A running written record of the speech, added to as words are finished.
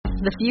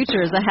The future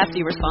is a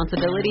hefty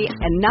responsibility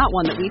and not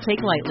one that we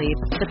take lightly.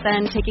 But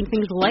then taking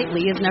things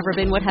lightly has never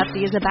been what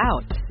Hefty is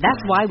about.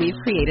 That's why we've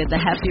created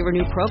the Hefty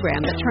Renew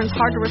program that turns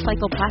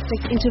hard-to-recycle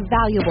plastics into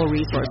valuable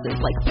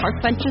resources like park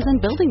benches and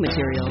building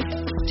materials.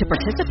 To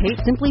participate,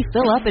 simply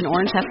fill up an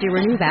orange Hefty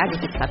Renew bag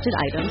with accepted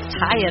items,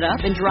 tie it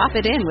up, and drop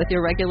it in with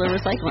your regular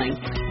recycling.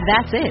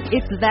 That's it.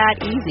 It's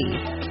that easy.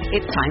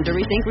 It's time to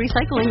rethink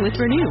recycling with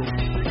Renew.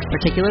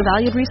 Particular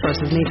valued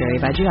resources may vary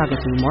by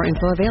geography. More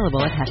info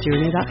available at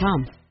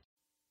heftyrenew.com.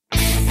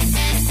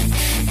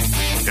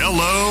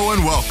 Hello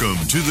and welcome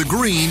to the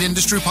Green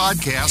Industry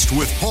Podcast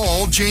with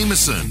Paul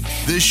Jameson.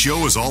 This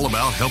show is all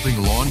about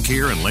helping lawn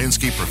care and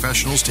landscape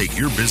professionals take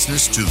your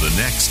business to the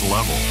next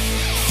level.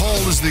 Paul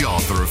is the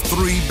author of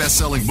 3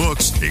 best-selling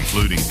books,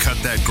 including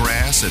Cut That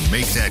Grass and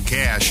Make That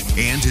Cash,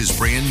 and his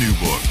brand new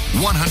book,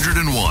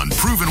 101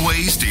 Proven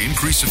Ways to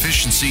Increase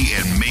Efficiency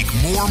and Make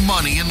More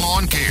Money in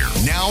Lawn Care.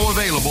 Now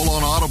available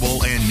on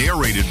Audible and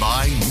narrated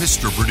by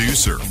Mr.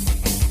 Producer.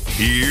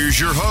 Here's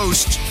your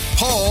host,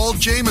 Paul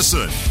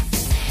Jameson.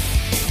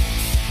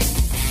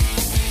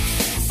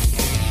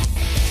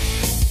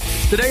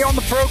 Today on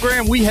the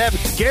program, we have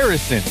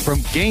Garrison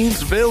from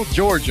Gainesville,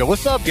 Georgia.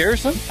 What's up,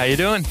 Garrison? How you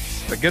doing?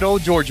 A good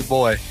old Georgia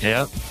boy.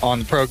 Yep. On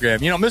the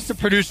program. You know, Mr.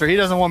 Producer, he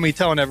doesn't want me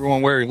telling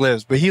everyone where he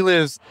lives, but he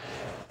lives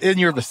in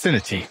your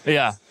vicinity.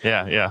 Yeah.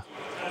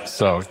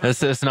 So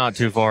It's not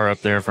too far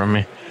up there from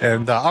me.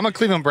 And I'm a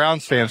Cleveland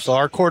Browns fan, so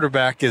our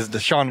quarterback is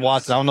Deshaun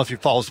Watson. I don't know if you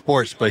follow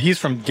sports, but he's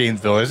from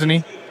Gainesville, isn't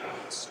he?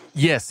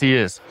 Yes, he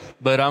is.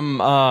 But I'm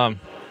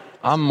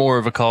more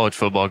of a college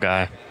football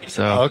guy.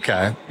 So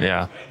Okay.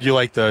 yeah. Do you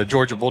like the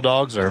Georgia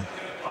Bulldogs or?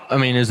 I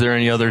mean, is there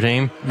any other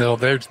team? No,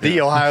 there's the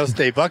Ohio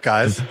State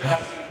Buckeyes.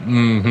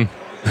 Mm-hmm.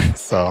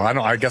 So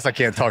I guess I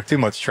can't talk too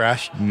much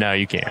trash. No,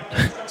 you can't.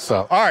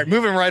 So, all right,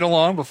 moving right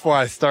along before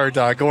I start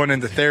going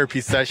into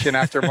therapy session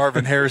after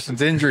Marvin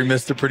Harrison's injury,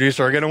 Mr.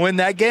 Producer, are going to win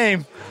that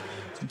game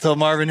until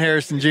Marvin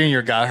Harrison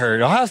Jr. got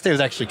hurt. Ohio State was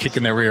actually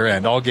kicking their rear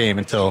end all game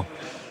until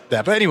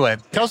that. But anyway,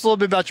 tell us a little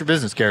bit about your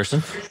business,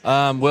 Garrison.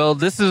 Well,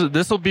 this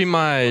will be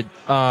my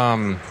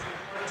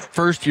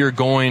first year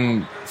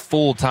going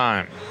full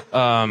time.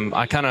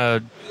 I kind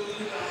of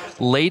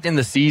late in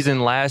the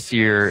season last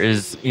year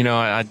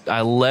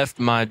I left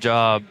my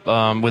job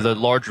with a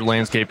larger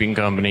landscaping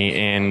company,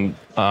 and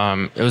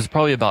it was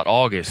probably about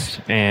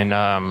August, and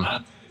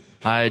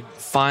I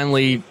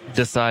finally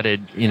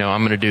decided I'm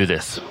going to do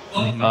this.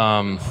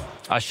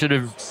 I should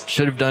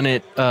have done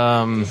it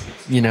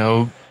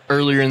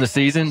earlier in the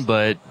season,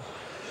 but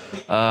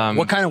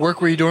what kind of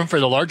work were you doing for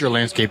the larger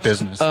landscape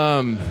business?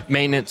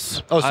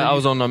 Maintenance. Oh, so I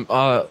was on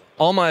the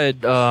all my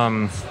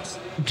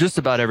just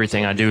about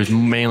everything I do is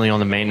mainly on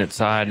the maintenance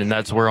side, and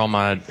that's where all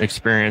my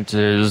experience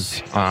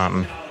is.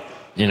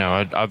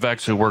 I've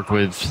actually worked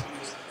with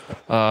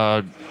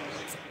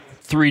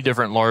 3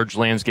 different large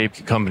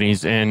landscape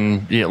companies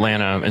in the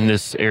Atlanta, in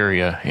this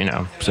area,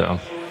 so.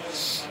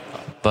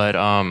 But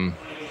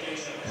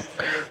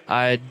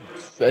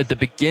at the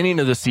beginning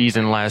of the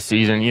season, last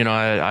season,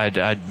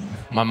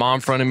 my mom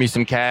fronted me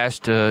some cash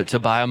to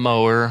buy a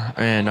mower,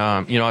 and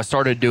I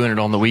started doing it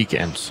on the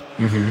weekends.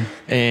 Mm-hmm.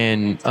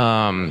 And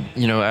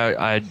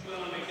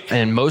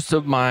and most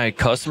of my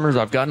customers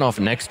I've gotten off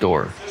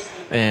Nextdoor,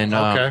 and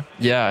okay.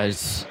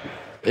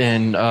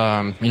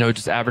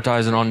 Just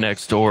advertising on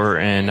Nextdoor,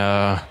 and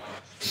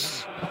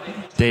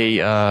they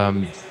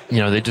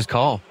just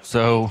call.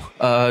 So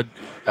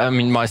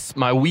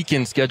my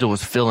weekend schedule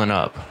was filling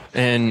up,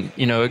 and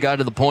it got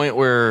to the point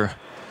where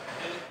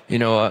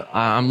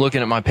I'm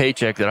looking at my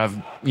paycheck that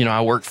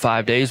I worked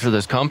 5 days for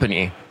this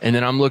company, and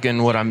then I'm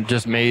looking what I'm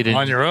just made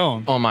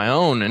on my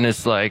own, and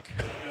it's like,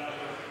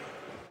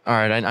 all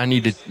right, I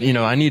need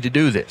to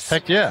do this.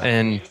 Heck yeah.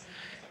 And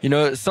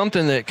it's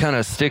something that kind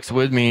of sticks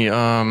with me.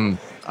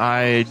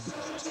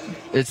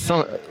 It's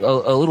a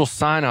little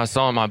sign I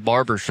saw in my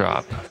barber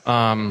shop.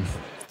 And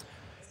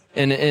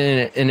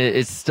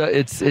it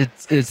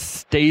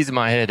stays in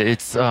my head.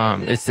 It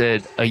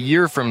said, a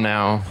year from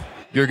now,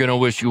 you're going to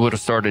wish you would have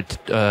started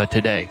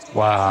today.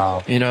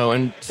 Wow.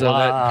 And so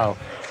wow.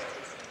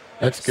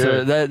 That's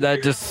good. So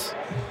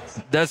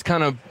that's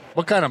kind of.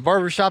 What kind of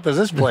barbershop is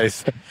this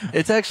place?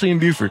 It's actually in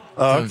Beaufort.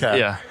 Oh, okay.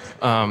 Yeah.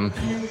 That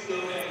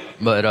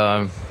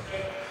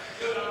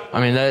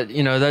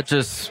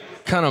just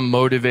kind of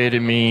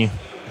motivated me.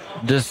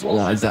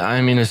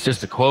 It's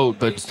just a quote,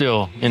 but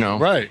still,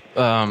 Right.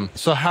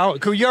 So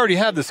you already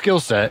have the skill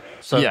set.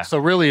 So, yeah. So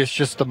really it's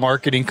just the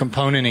marketing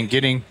component and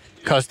getting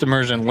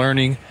customers and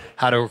learning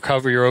how to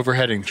recover your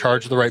overhead and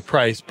charge the right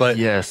price. But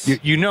yes,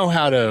 you know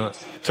how to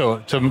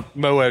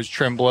mow, as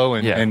trim, blow,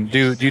 and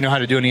do you know how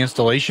to do any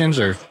installations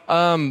or?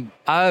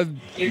 I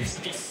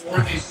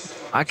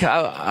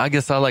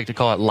guess I like to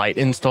call it light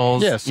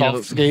installs. Yeah,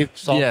 soft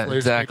yeah,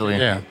 exactly.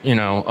 Yeah.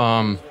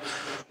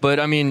 But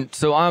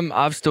so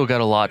I've still got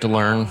a lot to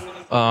learn.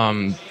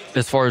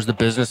 As far as the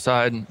business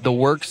side, the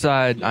work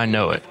side, I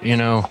know it,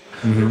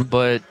 Mm-hmm.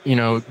 but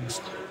know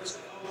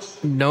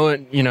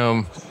it,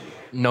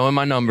 knowing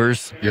my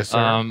numbers. Yes, sir.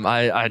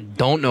 I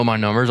don't know my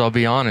numbers. I'll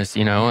be honest,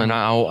 and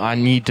I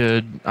need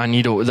to,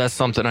 that's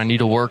something I need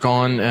to work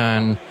on.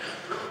 And,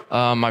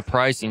 my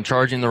pricing,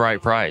 charging the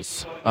right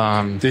price.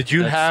 Did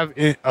you have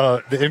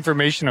the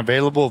information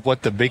available of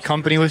what the big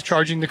company was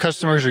charging the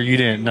customers, or you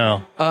didn't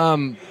know?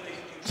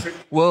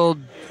 Well,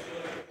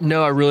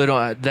 no, I really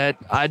don't.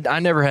 I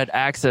never had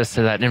access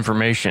to that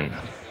information.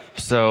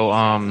 So,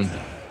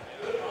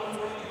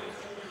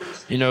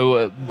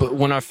 but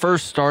when I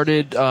first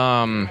started,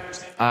 I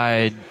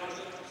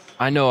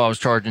know I was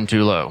charging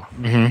too low.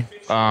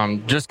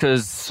 Mm-hmm. Just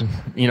because,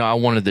 I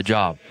wanted the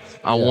job.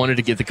 I wanted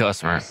to get the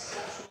customer.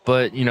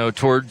 But,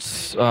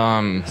 towards,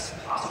 I'm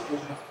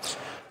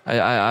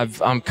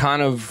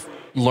kind of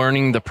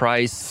learning the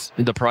pricing,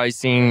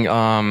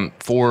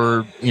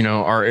 for,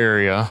 our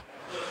area.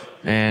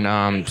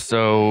 And,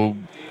 so,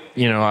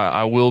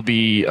 I will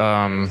be,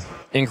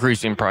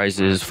 increasing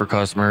prices for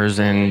customers.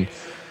 And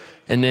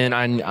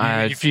then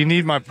if you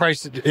need my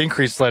price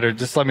increase letter,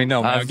 just let me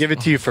know. I'll give it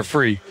to you for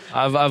free.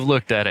 I've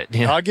looked at it.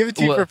 I'll give it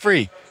to you for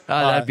free.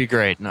 That'd be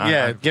great.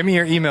 Give me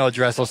your email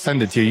address. I'll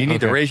send it to you. You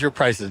need to raise your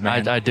prices,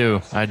 man. I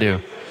do.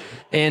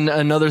 And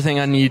another thing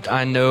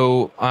I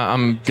know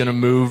I'm going to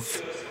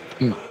move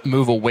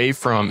away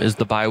from is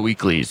the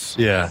biweeklies.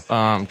 Yeah.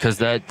 Cause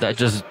that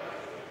just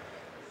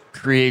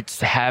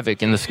creates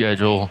havoc in the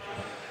schedule.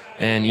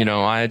 And,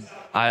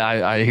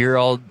 I hear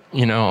all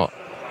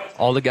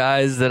the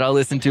guys that I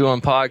listen to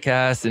on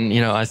podcasts, and,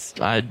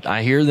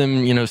 I hear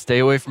them, stay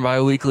away from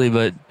biweekly,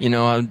 but,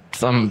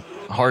 I'm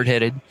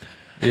hard-headed.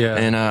 Yeah.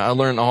 And I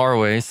learned the hard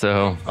way,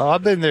 so. Oh,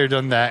 I've been there,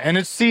 done that. And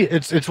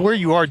it's where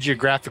you are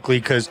geographically,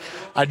 because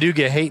I do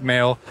get hate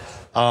mail,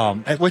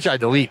 which I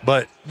delete,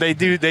 but they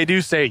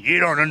do say, you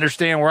don't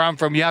understand where I'm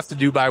from. You have to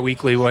do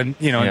biweekly when,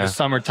 in the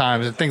summer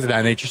times and things of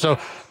that nature. So,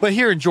 but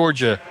here in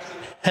Georgia,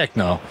 heck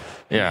no.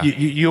 Yeah.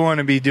 You want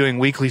to be doing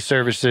weekly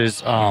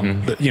services,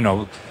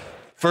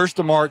 1st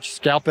of March,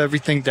 scalp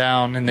everything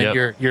down, and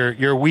then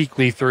you're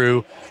weekly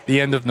through the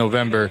end of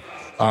November.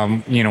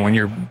 When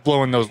you're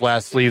blowing those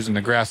last leaves and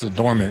the grass is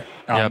dormant,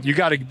 you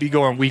got to be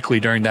going weekly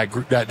during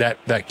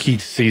that key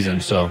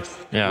season. So,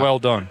 well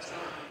done.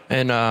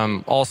 And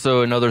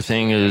also another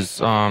thing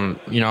is, I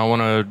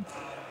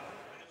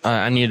want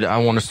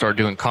to start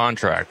doing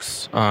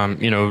contracts.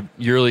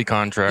 Yearly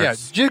contracts. Yeah,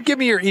 just give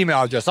me your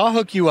email address. I'll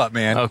hook you up,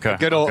 man. Okay.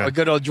 A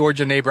good old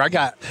Georgia neighbor. I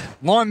got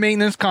lawn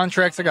maintenance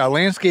contracts. I got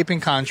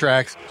landscaping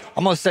contracts.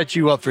 I'm gonna set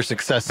you up for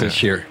success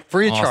this year,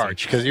 free of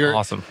charge, because you're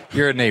awesome.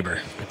 You're a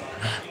neighbor.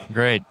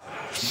 Great.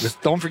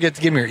 Just don't forget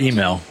to give me your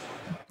email.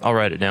 I'll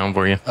write it down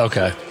for you.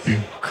 Okay.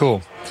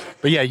 Cool.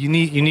 But yeah, you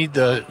need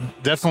to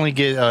definitely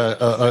get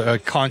a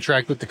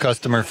contract with the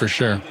customer for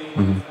sure.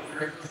 Mm-hmm.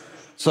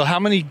 So how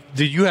many,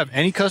 do you have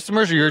any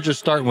customers, or you're just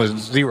starting with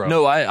zero?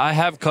 No, I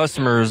have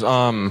customers.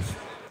 There's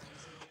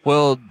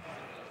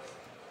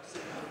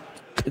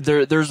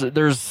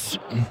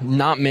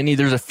not many.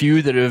 There's a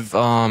few that have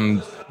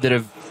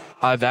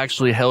I've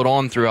actually held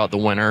on throughout the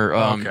winter,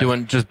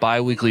 doing just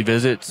bi-weekly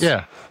visits.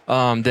 Yeah.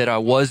 That I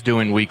was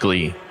doing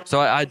weekly. So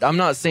I'm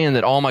not saying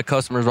that all my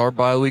customers are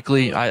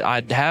bi-weekly.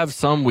 I have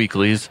some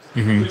weeklies,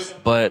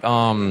 but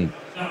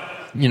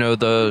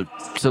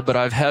but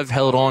I have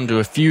held on to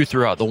a few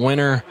throughout the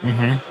winter.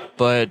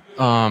 But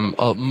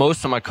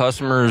most of my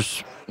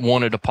customers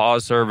wanted to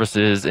pause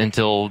services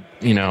until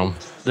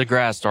the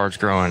grass starts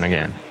growing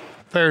again.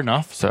 Fair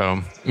enough. So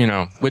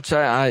which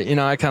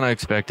I kind of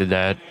expected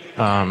that.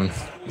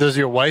 Does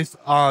your wife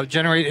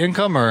generate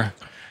income, or?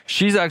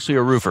 She's actually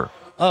a roofer.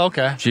 Oh,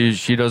 okay.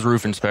 She does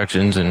roof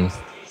inspections, and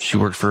she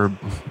works for.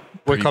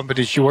 What company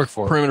does she work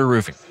for? Perimeter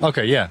Roofing.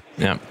 Okay, yeah.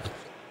 Yeah.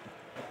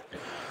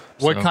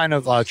 What kind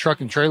of truck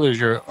and trailers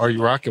are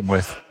you rocking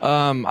with?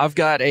 I've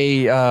got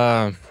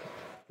a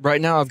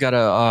right now. I've got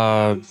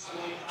a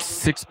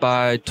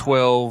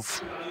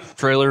 6x12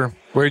 trailer.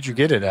 Where'd you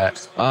get it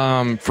at?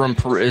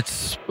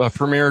 It's a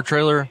Premier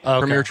trailer. Oh,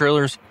 okay. Premier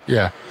Trailers.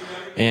 Yeah.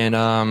 And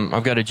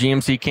I've got a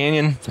GMC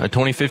Canyon, a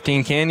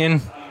 2015 Canyon.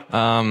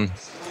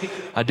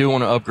 I do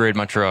want to upgrade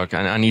my truck.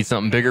 I need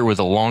something bigger with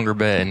a longer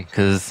bed,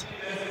 because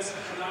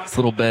this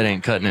little bed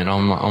ain't cutting it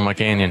on my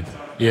Canyon.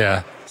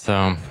 Yeah.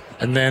 So.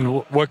 And then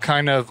what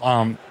kind of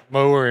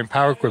mower and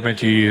power equipment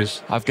do you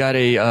use? I've got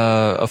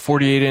a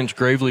 48-inch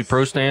Gravely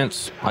Pro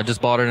Stance. I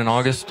just bought it in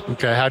August.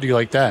 Okay, how do you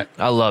like that?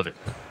 I love it.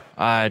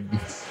 I've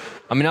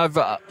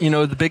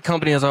the big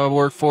companies I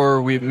work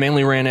for, we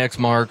mainly ran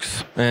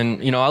X-Marks,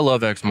 and I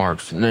love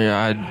X-Marks.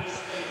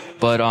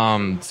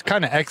 It's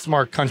kind of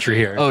X-Mark country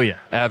here. Oh yeah,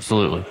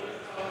 absolutely.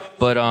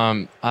 But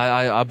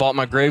I bought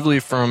my Gravely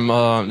from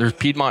there's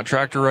Piedmont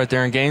Tractor right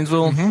there in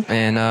Gainesville,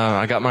 and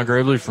I got my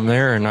Gravely from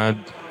there, and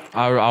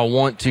I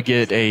want to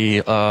get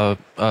a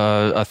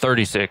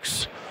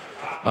 36.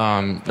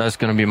 That's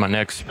going to be my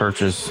next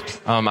purchase.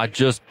 I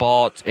just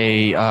bought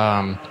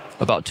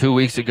about 2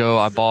 weeks ago.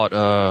 I bought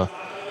a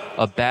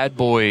Bad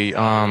Boy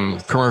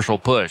commercial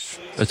push.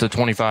 It's a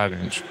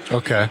 25-inch.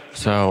 Okay.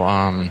 So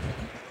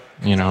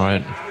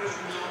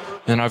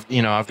and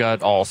I've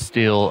got all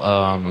steel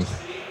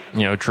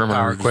trimmers,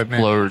 power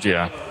equipment, blowers.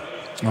 Yeah.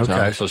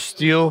 Okay, so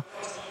steel,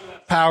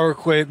 power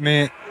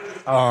equipment,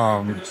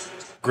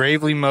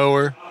 Gravely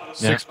mower,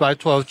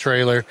 6x12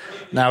 trailer.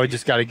 Now we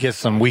just got to get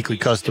some weekly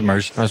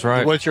customers. That's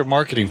right. What's your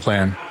marketing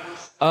plan?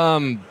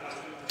 Well,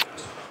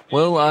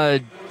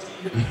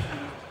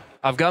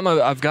 I've got my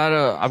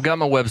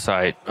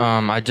website.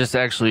 I just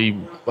actually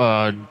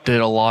did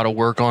a lot of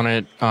work on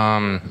it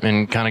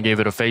and kind of gave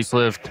it a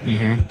facelift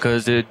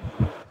because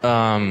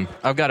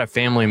I've got a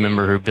family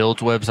member who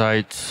builds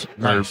websites,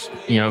 Nice.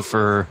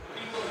 for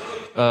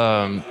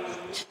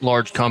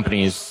large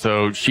companies.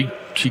 So she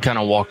kind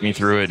of walked me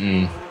through it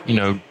and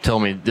tell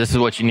me this is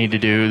what you need to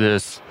do,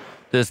 this,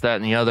 that,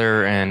 and the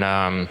other.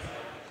 And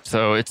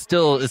so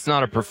it's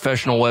not a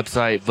professional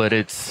website, but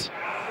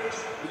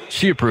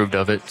she approved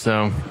of it.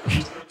 So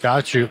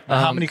Got you.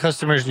 How many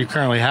customers do you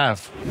currently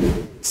have?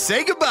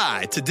 Say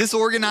goodbye to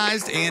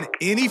disorganized and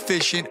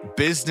inefficient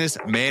business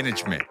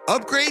management.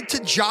 Upgrade to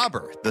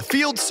Jobber, the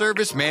field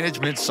service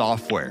management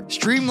software.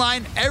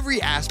 Streamline every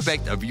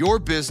aspect of your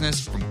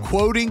business from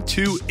quoting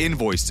to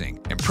invoicing.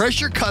 Impress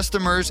your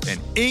customers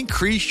and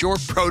increase your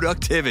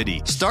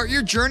productivity. Start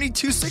your journey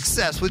to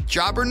success with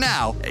Jobber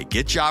now at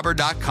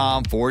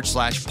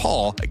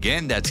getjobber.com/Paul.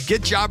 Again, that's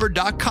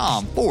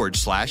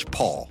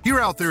getjobber.com/Paul.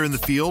 You're out there in the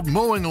field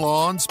mowing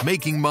lawns,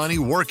 making money,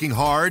 working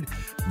hard,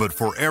 but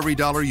for every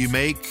dollar you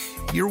make,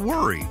 you're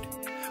worried.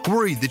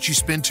 Worried that you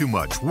spend too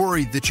much,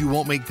 worried that you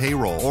won't make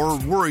payroll, or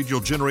worried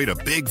you'll generate a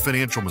big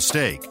financial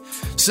mistake.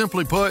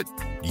 Simply put,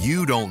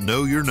 you don't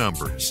know your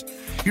numbers.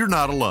 You're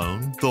not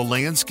alone. The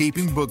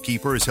Landscaping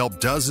Bookkeeper has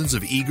helped dozens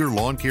of eager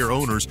lawn care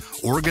owners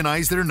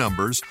organize their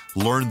numbers,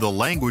 learn the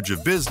language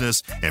of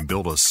business, and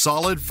build a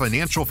solid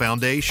financial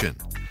foundation.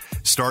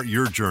 Start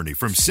your journey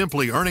from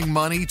simply earning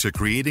money to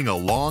creating a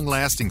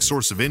long-lasting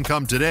source of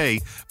income today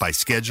by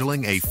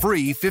scheduling a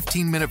free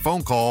 15-minute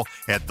phone call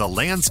at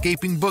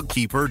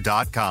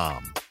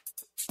thelandscapingbookkeeper.com.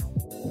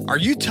 Are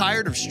you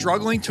tired of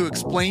struggling to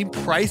explain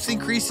price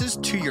increases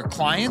to your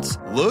clients?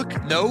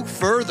 Look no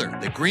further.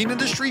 The Green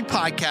Industry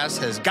Podcast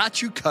has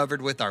got you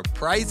covered with our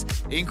price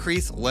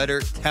increase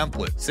letter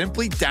template.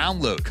 Simply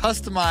download,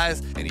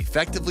 customize, and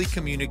effectively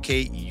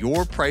communicate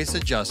your price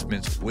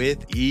adjustments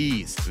with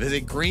ease.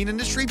 Visit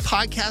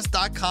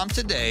greenindustrypodcast.com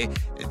today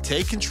and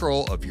take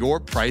control of your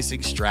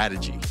pricing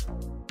strategy.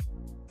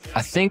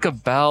 I think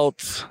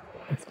about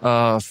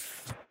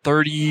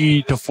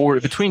 30 to 40,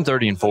 between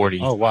 30 and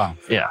 40. Oh, wow.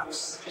 Yeah.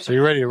 So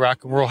you're ready to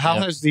rock and roll.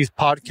 How has these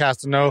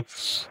podcasts, I know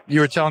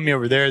you were telling me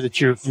over there that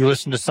you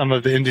listen to some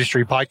of the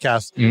industry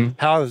podcasts.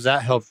 How has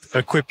that helped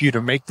equip you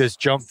to make this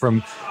jump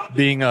from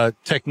being a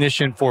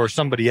technician for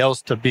somebody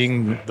else to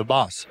being the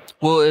boss?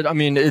 Well,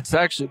 it's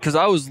actually, because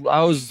I was,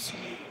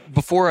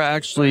 before I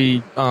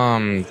actually,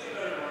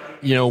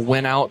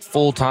 went out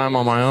full time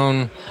on my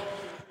own,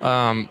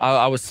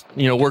 I was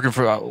working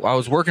for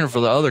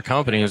the other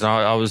companies.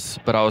 I was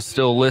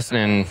still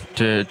listening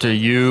to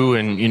you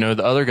and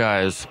the other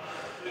guys,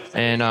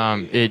 and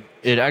it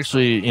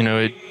actually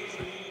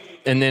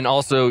and then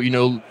also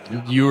you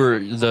were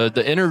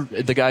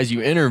the guys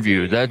you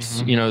interviewed.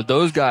 That's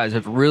those guys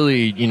have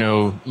really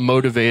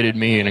motivated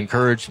me and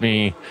encouraged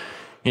me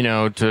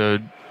to.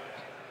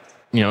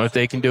 If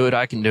they can do it,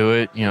 I can do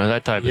it.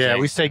 That type of thing. Yeah,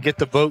 we say get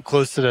the boat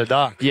close to the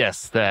dock.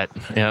 Yes, that.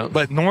 Yeah.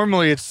 But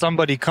normally it's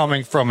somebody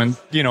coming from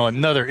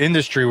another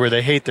industry where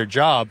they hate their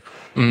job.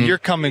 You're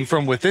coming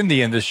from within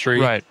the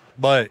industry. Right.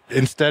 But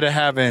instead of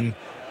having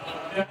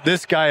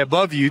this guy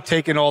above you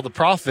taking all the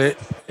profit,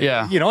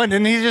 and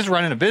then he's just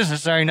running a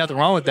business. There ain't nothing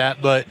wrong with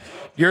that. But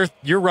you're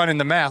running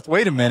the math.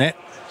 Wait a minute.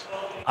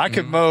 I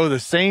could mow the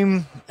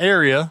same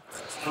area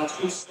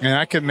and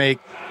I could make,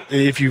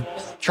 if you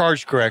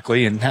charge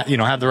correctly and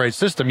have the right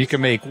system, you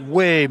can make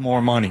way more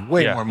money.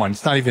 More money.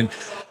 It's not even.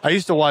 I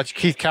used to watch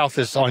Keith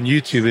Kalfas on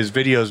YouTube, his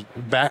videos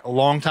back a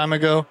long time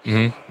ago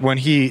when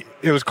it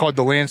was called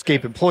the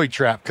Landscape Employee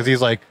Trap, because he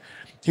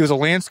was a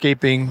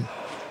landscaping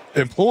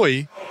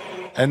employee,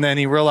 and then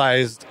he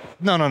realized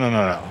no,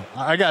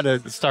 I got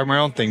to start my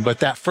own thing. But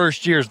that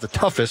first year is the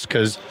toughest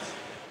because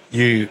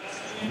you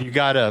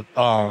gotta.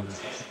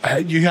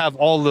 You have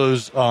all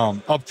those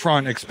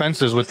upfront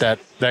expenses with that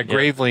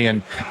Gravely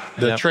and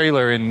the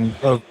trailer and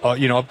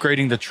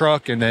upgrading the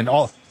truck, and then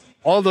all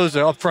those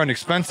upfront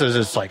expenses.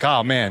 It's like,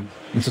 oh man,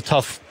 it's a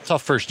tough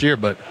first year,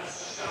 but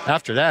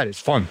after that, it's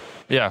fun.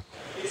 Yeah.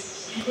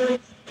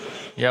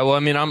 Yeah. Well,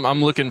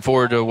 I'm looking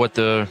forward to what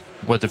the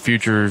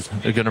future is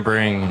going to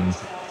bring.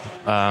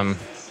 I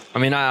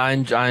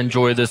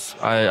enjoy this.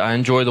 I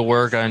enjoy the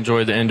work. I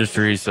enjoy the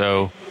industry.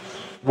 So,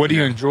 what do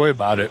you enjoy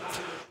about it?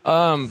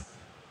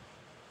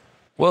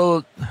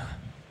 Well,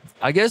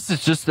 I guess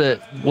it's just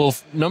that,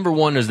 number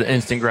one is the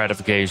instant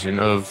gratification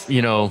of,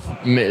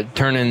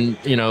 turning,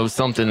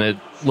 something that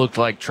looked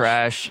like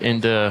trash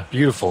into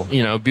beautiful.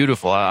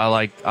 Beautiful. I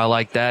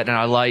like that. And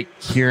I like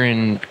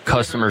hearing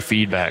customer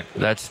feedback.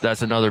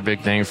 That's another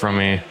big thing for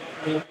me.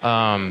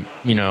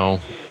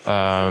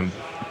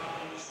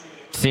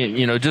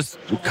 Seeing, just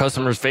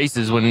customers'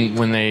 faces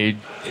when they,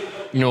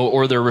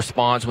 or their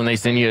response when they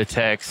send you a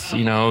text,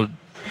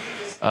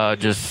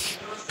 just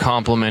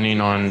complimenting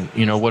on,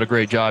 what a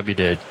great job you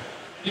did.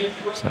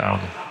 So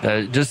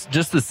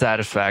just the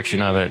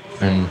satisfaction of it.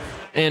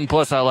 And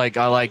plus I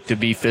like to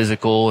be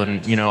physical,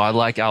 and, I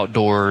like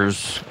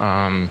outdoors.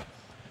 I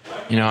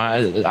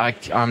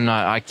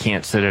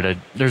can't sit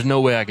there's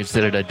no way I could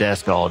sit at a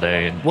desk all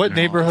day. What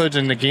neighborhoods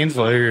in the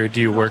Gainesville area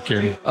do you work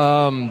in?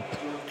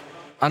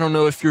 I don't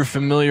know if you're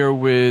familiar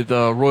with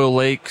Royal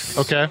Lakes.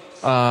 Okay.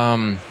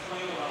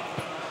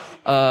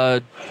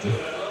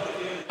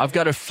 I've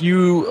got a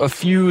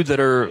few that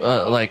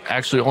are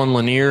actually on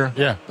Lanier.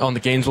 Yeah. On the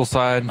Gainesville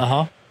side.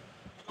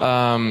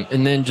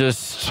 And then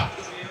just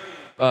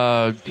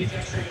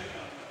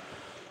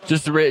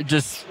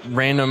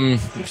random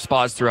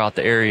spots throughout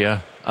the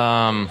area.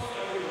 I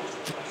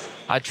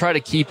try to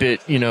keep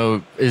it,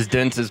 as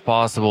dense as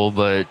possible,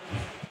 but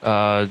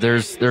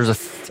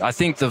I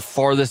think the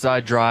farthest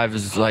I drive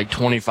is like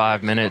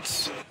 25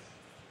 minutes,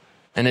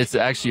 and it's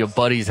actually a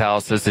buddy's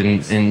house that's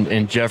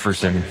in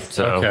Jefferson.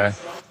 So, okay.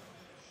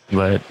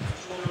 But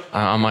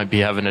I might be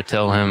having to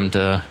tell him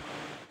that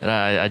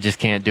I just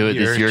can't do it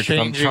this year.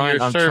 I'm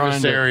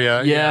trying to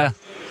area. Yeah.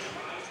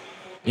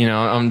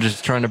 I'm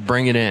just trying to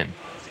bring it in.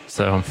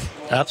 So.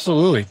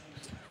 Absolutely.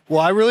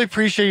 Well, I really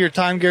appreciate your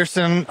time,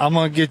 Garrison. I'm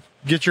going to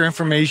get your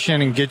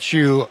information and get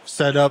you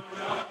set up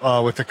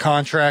with the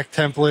contract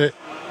template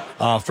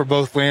for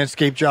both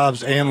landscape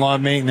jobs and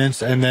lawn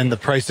maintenance, and then the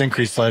price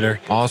increase letter.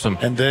 Awesome.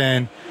 And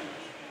then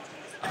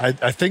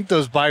I think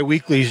those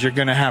biweeklies, you're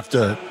going to have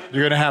to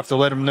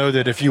let them know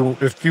that if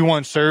you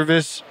want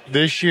service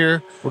this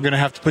year, we're going to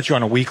have to put you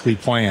on a weekly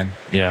plan.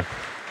 Yeah.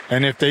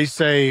 And if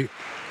they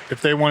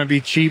want to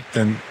be cheap,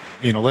 then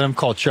let them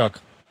call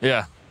Chuck.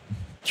 Yeah.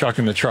 Chuck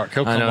in the truck.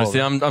 He'll come I know. over. See,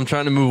 I'm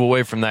trying to move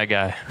away from that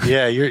guy.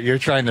 Yeah, you're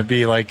trying to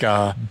be like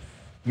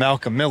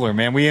Malcolm Miller,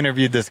 man. We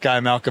interviewed this guy,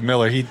 Malcolm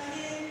Miller. Did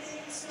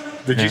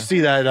you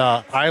see that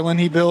island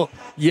he built?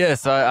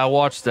 Yes, I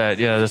watched that.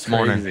 Yeah, this Crazy.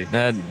 morning.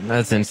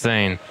 That's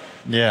insane.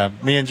 Yeah,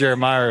 me and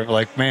Jeremiah are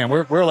like, man,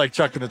 we're like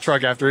Chuck in the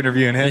truck after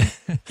interviewing him.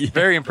 Yeah.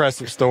 Very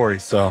impressive story.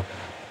 So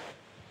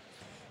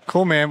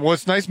cool, man. Well,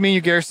 it's nice meeting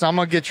you, Garrison. I'm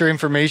gonna get your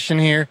information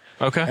here.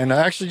 Okay. And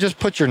actually, just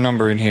put your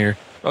number in here.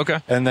 Okay.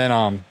 And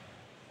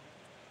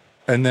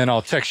then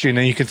I'll text you, and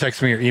then you can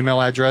text me your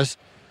email address.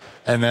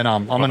 And then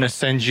I'm going to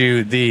send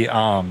you the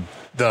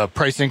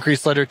price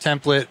increase letter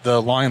template,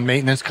 the lawn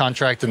maintenance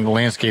contract, and the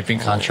landscaping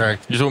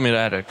contract. You just want me to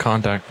add a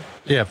contact?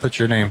 Yeah, put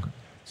your name.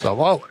 So,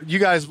 well, you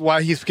guys,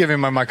 while he's giving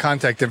my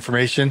contact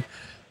information,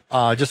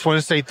 just want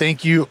to say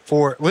thank you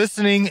for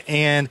listening.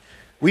 And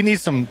we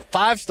need some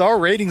 5-star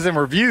ratings and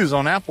reviews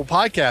on Apple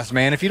Podcasts,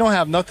 man. If you don't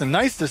have nothing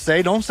nice to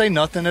say, don't say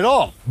nothing at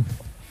all.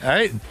 All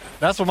right?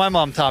 That's what my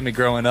mom taught me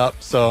growing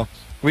up. So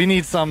we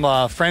need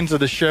some friends of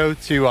the show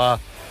to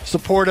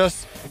support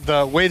us.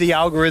 The way the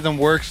algorithm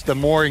works, the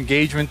more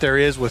engagement there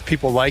is with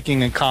people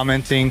liking and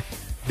commenting,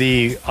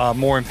 the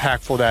more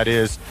impactful that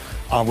is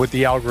with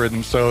the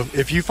algorithm. So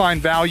if you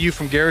find value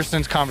from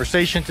Garrison's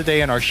conversation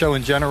today and our show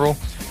in general,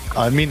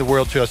 it'd mean the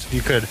world to us if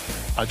you could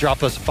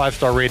drop us a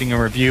 5-star rating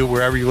and review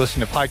wherever you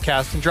listen to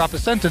podcasts, and drop a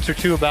sentence or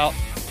two about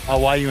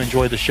why you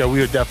enjoy the show.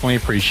 We would definitely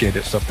appreciate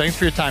it. So thanks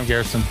for your time,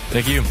 Garrison.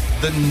 Thank you.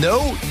 The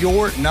Know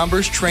Your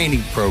Numbers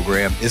training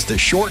program is the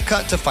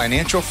shortcut to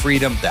financial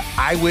freedom that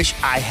I wish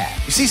I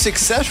had. You see,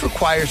 success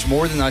requires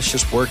more than us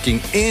just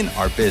working in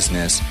our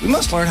business. We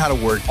must learn how to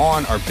work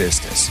on our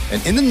business.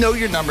 And in the Know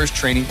Your Numbers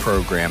training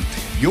program,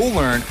 you'll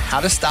learn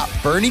how to stop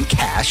burning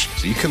cash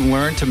so you can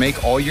learn to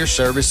make all your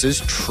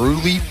services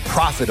truly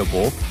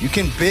profitable. You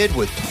can bid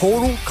with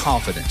total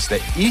confidence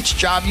that each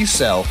job you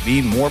sell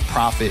means more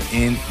profit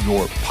in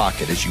your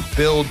pocket as you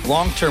build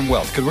long-term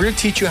wealth. Because we're going to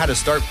teach you how to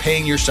start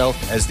paying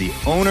yourself as the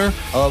owner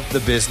of the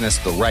business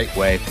the right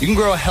way. You can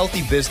grow a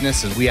healthy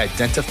business as we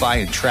identify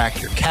and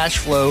track your cash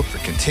flow for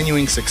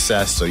continuing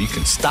success, so you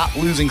can stop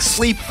losing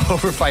sleep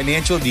over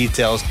financial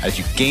details as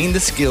you gain the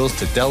skills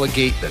to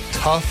delegate the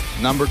tough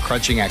number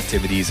crunching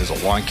activities as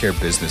a lawn care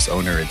business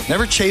owner, and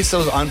never chase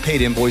those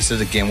unpaid invoices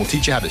again. We'll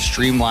teach you how to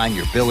streamline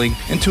your billing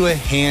into a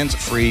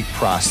hands-free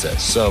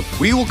process. So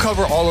we will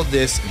cover all of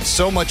this and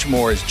so much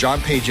more, as John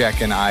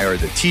Pajak and I are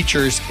the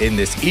teachers in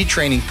this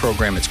e-training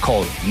program. It's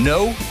called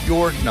Know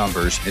Your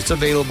Numbers. It's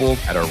available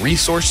at our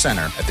resource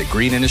center at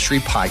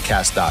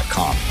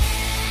thegreenindustrypodcast.com.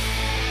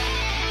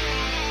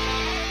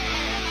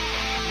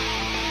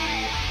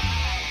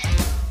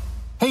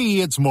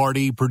 Hey, it's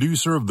Marty,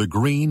 producer of the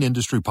Green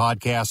Industry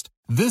Podcast.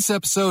 This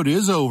episode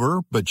is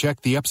over, but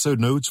check the episode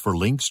notes for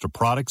links to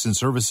products and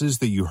services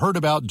that you heard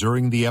about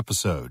during the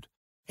episode.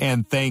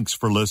 And thanks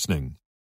for listening.